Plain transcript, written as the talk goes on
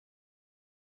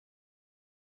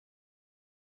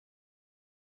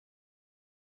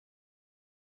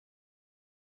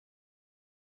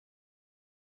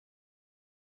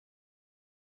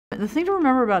the thing to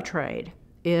remember about trade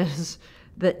is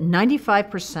that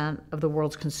 95% of the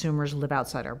world's consumers live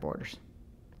outside our borders,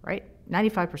 right?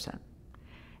 95%.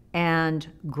 And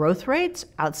growth rates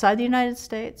outside the United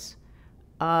States,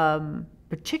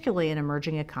 particularly in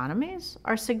emerging economies,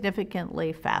 are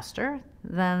significantly faster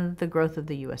than the growth of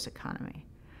the US economy.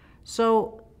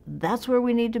 So that's where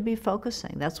we need to be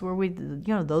focusing. That's where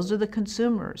those are the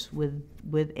consumers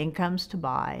with incomes to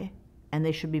buy, and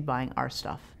they should be buying our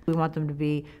stuff. We want them to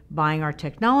be buying our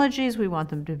technologies. We want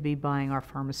them to be buying our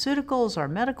pharmaceuticals, our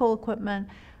medical equipment.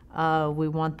 We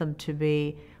want them to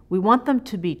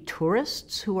be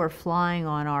tourists who are flying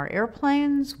on our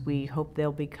airplanes. We hope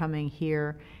they'll be coming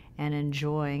here and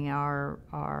enjoying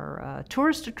our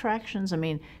tourist attractions. I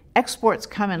mean, exports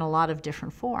come in a lot of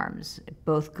different forms,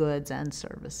 both goods and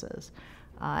services.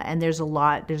 And there's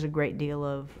a great deal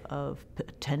of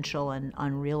potential and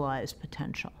unrealized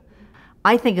potential.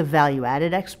 I think of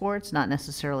value-added exports, not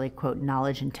necessarily, quote,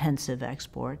 knowledge-intensive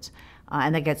exports.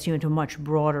 And that gets you into a much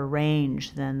broader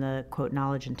range than the, quote,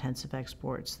 knowledge-intensive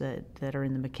exports that are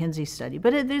in the McKinsey study.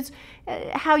 But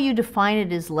how you define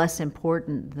it is less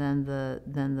important than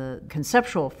the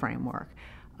conceptual framework.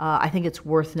 I think it's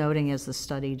worth noting, as the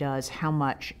study does, how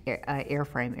much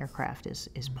airframe aircraft is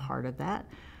part of that.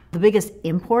 The biggest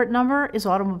import number is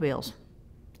automobiles,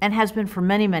 and has been for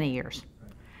many, many years.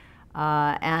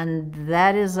 And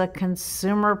that is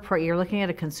you're looking at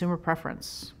a consumer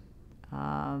preference.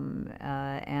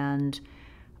 And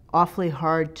awfully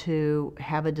hard to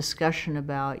have a discussion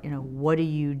about, what do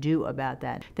you do about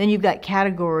that? Then you've got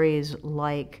categories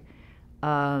like,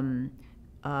 and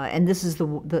this is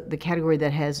the category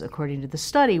that has, according to the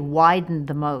study, widened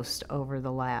the most over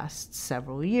the last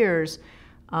several years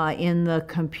in the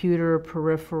computer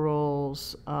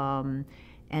peripherals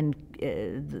and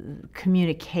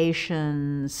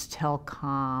communications,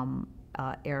 telecom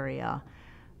area.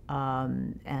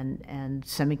 And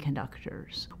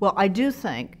semiconductors. Well, I do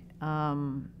think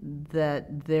that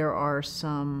there are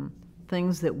some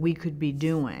things that we could be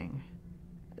doing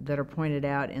that are pointed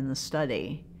out in the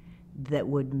study that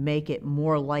would make it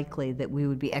more likely that we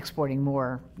would be exporting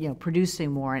more,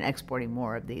 producing more and exporting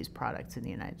more of these products in the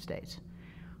United States,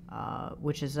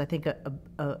 which is, I think,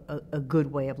 a good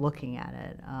way of looking at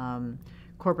it.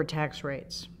 Corporate tax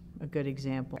rates, a good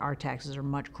example. Our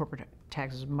corporate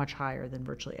taxes are much higher than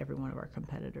virtually every one of our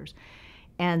competitors.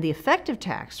 And the effective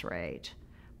tax rate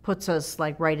puts us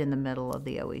right in the middle of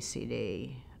the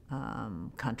OECD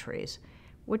countries,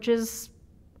 which is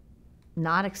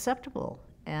not acceptable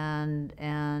and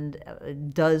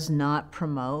does not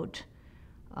promote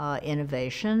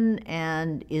innovation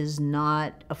and is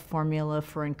not a formula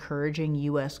for encouraging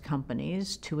U.S.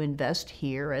 companies to invest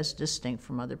here as distinct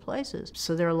from other places.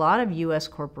 So there are a lot of U.S.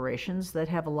 corporations that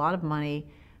have a lot of money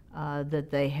that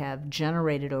they have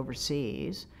generated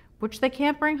overseas, which they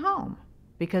can't bring home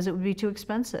because it would be too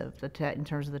expensive in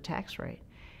terms of the tax rate.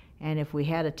 And if we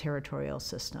had a territorial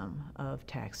system of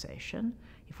taxation,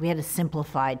 if we had a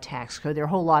simplified tax code, there are a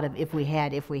whole lot of if we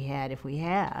had,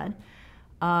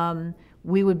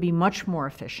 we would be much more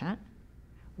efficient.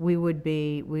 We would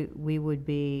be,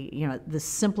 the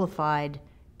simplified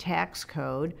tax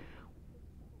code,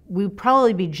 we'd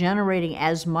probably be generating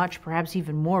as much, perhaps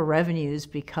even more revenues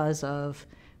because of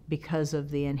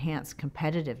the enhanced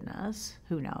competitiveness,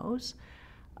 who knows.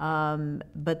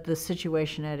 But the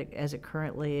situation as it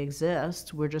currently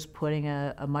exists, we're just putting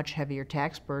a much heavier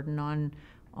tax burden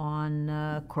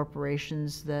on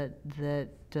corporations that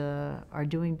are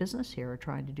doing business here or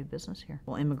trying to do business here.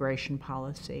 Well, immigration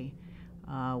policy,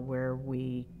 where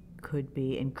we could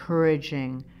be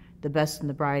encouraging the best and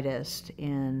the brightest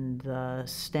in the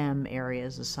STEM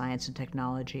areas, the science and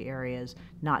technology areas,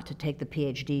 not to take the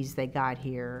PhDs they got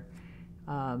here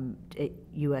at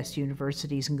U.S.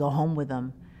 universities and go home with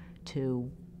them to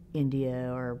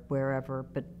India or wherever,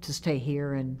 but to stay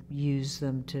here and use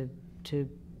them to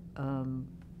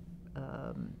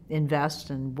invest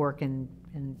and work and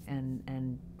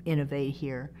innovate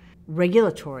here.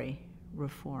 Regulatory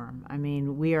reform. I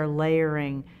mean, we are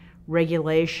layering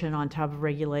regulation on top of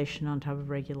regulation on top of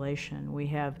regulation. We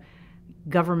have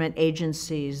government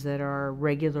agencies that are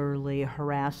regularly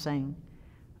harassing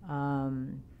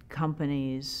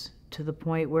companies to the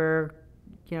point where,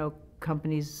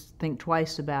 companies think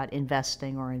twice about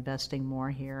investing or investing more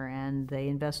here, and they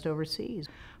invest overseas.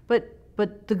 But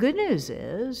the good news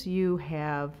is you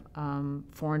have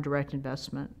foreign direct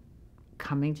investment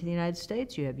coming to the United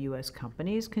States. You have U.S.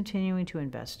 companies continuing to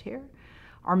invest here.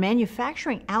 Our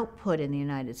manufacturing output in the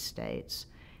United States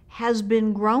has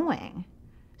been growing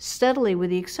steadily,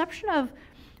 with the exception of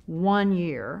 1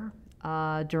 year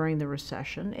during the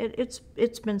recession.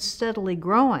 It's been steadily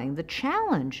growing. The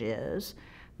challenge is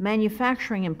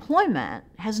manufacturing employment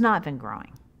has not been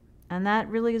growing. And that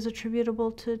really is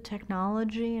attributable to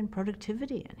technology and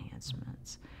productivity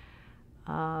enhancements.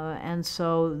 And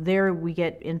so there we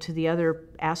get into the other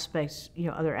aspects,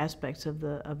 other aspects of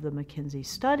the McKinsey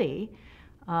study,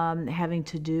 having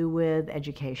to do with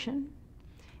education,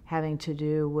 having to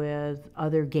do with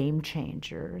other game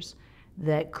changers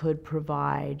that could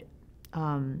provide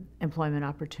employment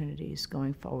opportunities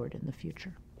going forward in the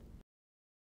future.